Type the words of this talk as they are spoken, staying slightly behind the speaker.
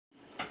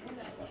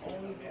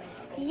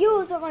Yo,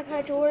 what's up, my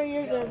Kaito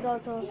Warriors? It's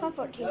also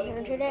 514 here,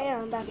 and today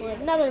I'm back with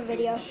another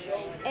video.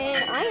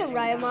 And I am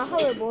riding my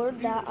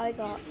hoverboard that I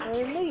got for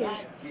New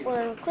Year's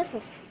or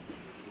Christmas.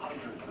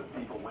 Hundreds of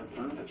people went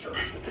through the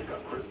church to pick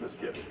up Christmas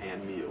gifts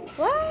and meals.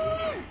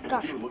 What?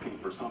 Gosh, If you're looking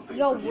for something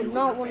y'all for you would and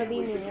not your want to be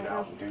family me to right get now.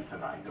 out and do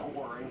tonight, don't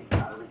worry.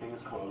 Not everything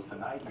is closed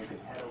tonight. You can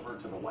head over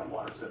to the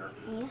Whitewater Center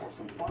for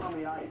some fun on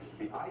the ice.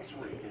 The ice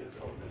rink is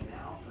open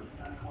now through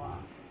 10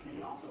 o'clock. You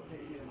can also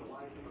take in the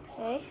lights of the park.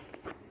 Okay.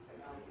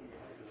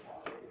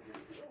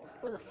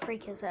 Where the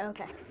freak is it?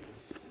 Okay.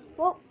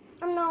 Well,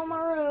 I'm now in my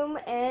room,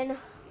 and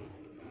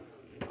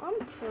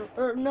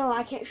no,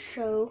 I can't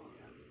show.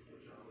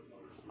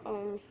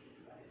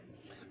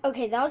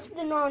 Okay, that was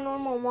the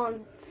non-normal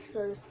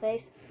monster's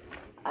face.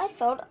 I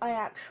thought I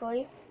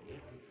actually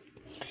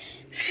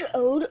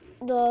showed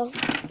the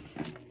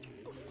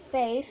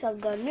face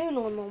of the new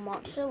normal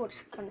monster,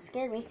 which kind of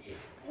scared me.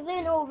 So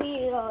then it will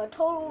be a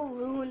total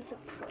ruined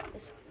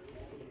surprise.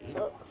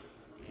 So,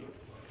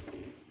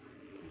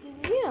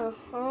 yeah,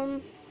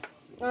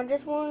 I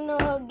just wanted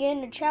to get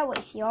in the chat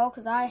with y'all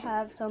because I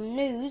have some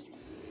news.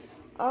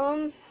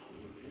 Probably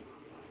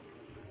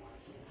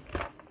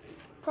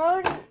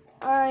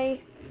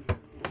I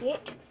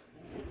get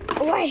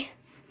away.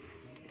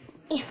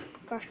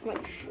 Gosh, my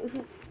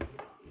shoes.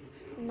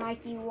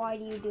 Nike, why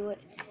do you do it?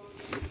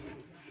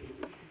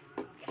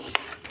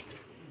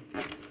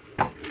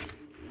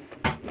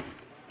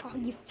 Oh,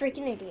 you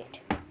freaking idiot.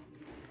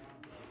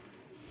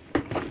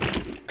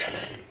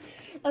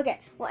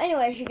 Okay, well,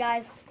 anyways, you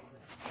guys.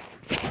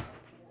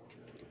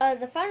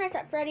 The Five Nights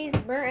at Freddy's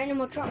Burnt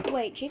Animatronic.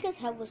 Wait, Chica's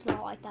head was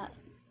not like that.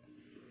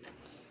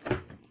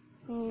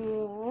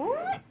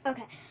 What?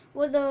 Okay.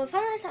 Well, the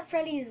Five Nights at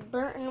Freddy's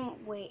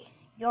Wait,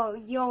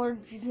 y'all are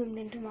zoomed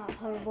into my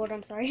hoverboard.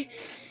 I'm sorry.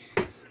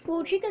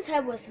 Well, Chica's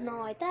head was not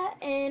like that,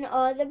 and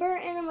the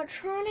Burnt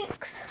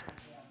Animatronics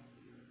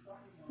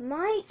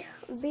might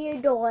be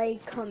a delay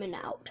coming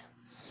out.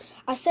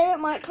 I said it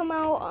might come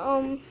out.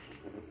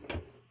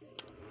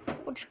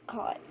 What you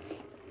call it?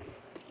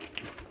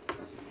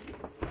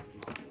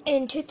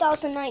 In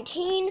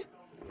 2019,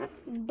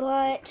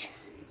 but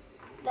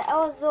the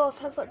LSO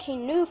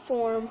 514 new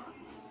form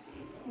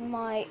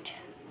might.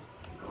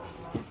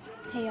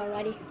 Hey, y'all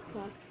ready?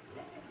 Come on.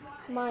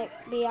 Might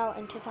be out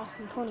in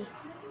 2020.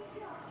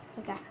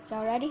 Okay,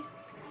 y'all ready?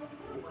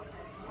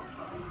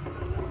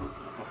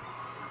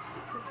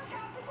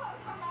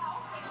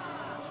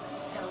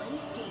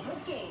 Ellen's Game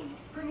of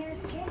Games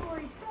premieres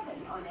January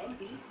 7 on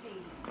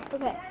NBC.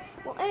 Okay.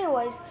 Well,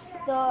 anyways,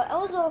 the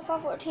LSO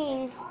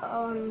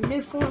 514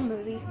 new form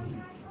movie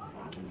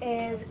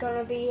is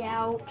gonna be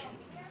out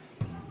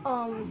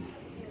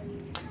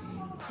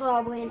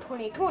probably in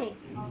 2020,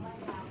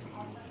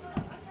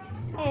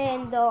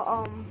 and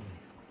the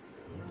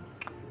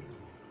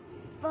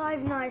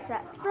Five Nights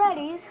at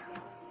Freddy's,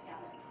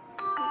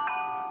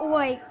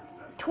 like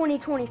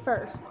 2020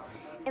 first,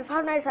 and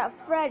Five Nights at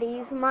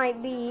Freddy's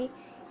might be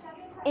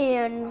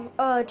in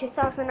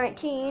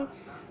 2019.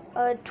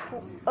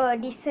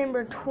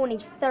 December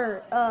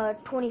 23rd,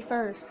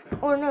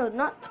 21st, or no,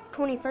 not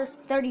 21st,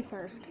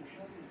 31st.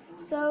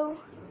 So,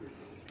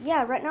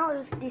 yeah, right now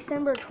it's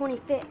December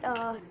 25th,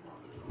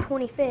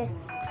 25th.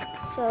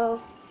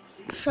 So,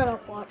 shut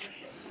up, watch.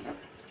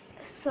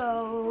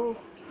 So,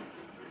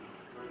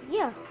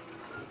 yeah.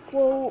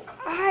 Well,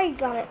 I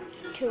got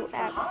to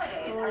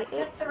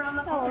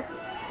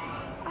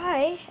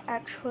I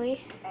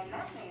actually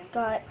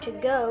got to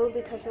go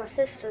because my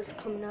sister's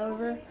coming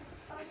over.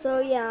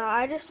 So yeah,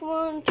 I just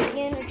wanted to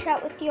get in a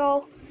chat with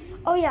y'all.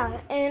 Oh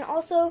yeah, and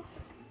also,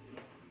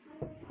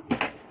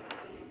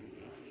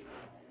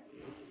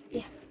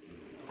 yeah,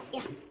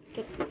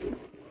 good.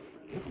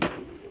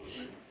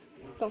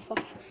 Don't fall.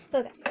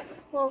 Okay,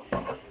 well,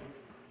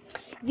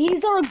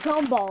 these are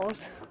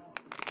gumballs.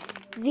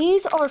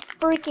 These are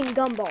freaking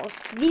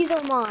gumballs. These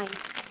are mine,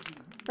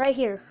 right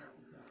here.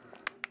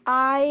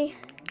 I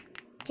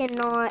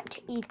cannot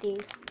eat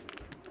these,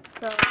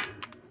 so.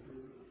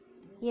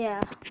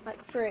 Yeah,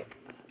 like frick.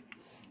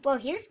 Well,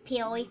 here's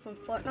Peely from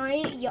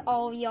Fortnite.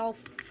 All y'all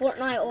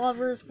Fortnite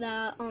lovers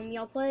that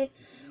y'all play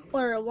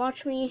or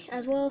watch me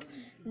as well.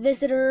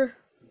 Visitor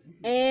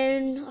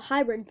and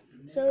Hybrid.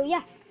 So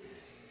yeah.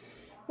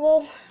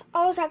 Well,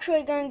 I was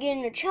actually gonna get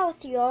in a chat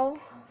with y'all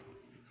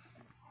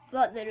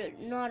about the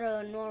Not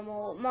a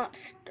Normal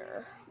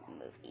Monster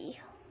movie.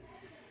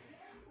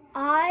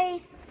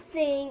 I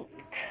think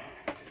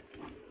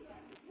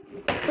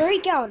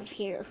break out of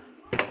here.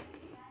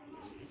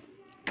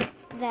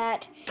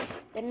 That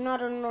the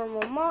Not a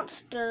Normal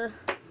Monster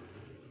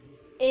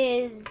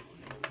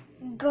is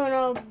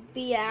gonna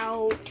be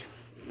out.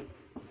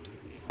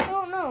 I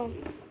don't know.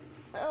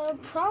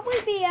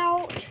 Probably be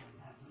out.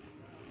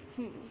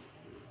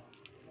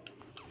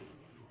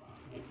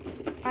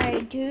 I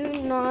do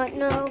not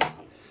know.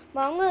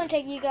 But I'm gonna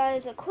take you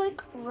guys a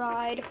quick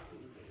ride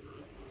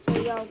so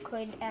y'all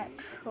could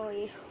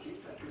actually.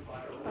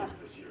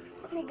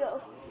 Let me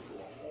go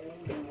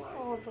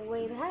all the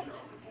way back.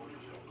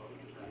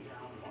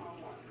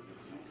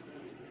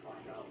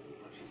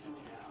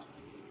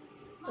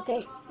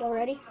 Okay, y'all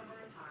ready?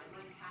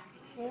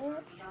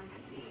 Let's...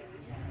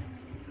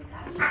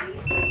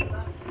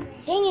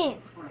 Dang it!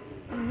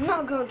 I'm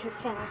not going too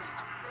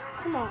fast.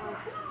 Come on.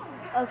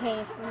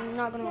 Okay, I'm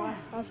not gonna lie.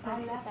 I was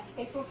going too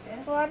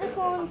fast. Well, I just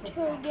wanted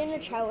to get in a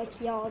chat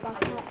with y'all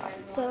about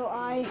that. So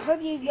I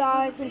hope you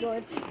guys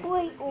enjoyed.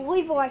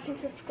 Leave a like and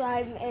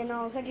subscribe, and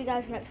I'll catch you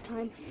guys next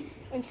time.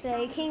 And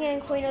stay king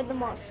and queen of the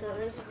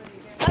monsters.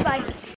 Bye bye.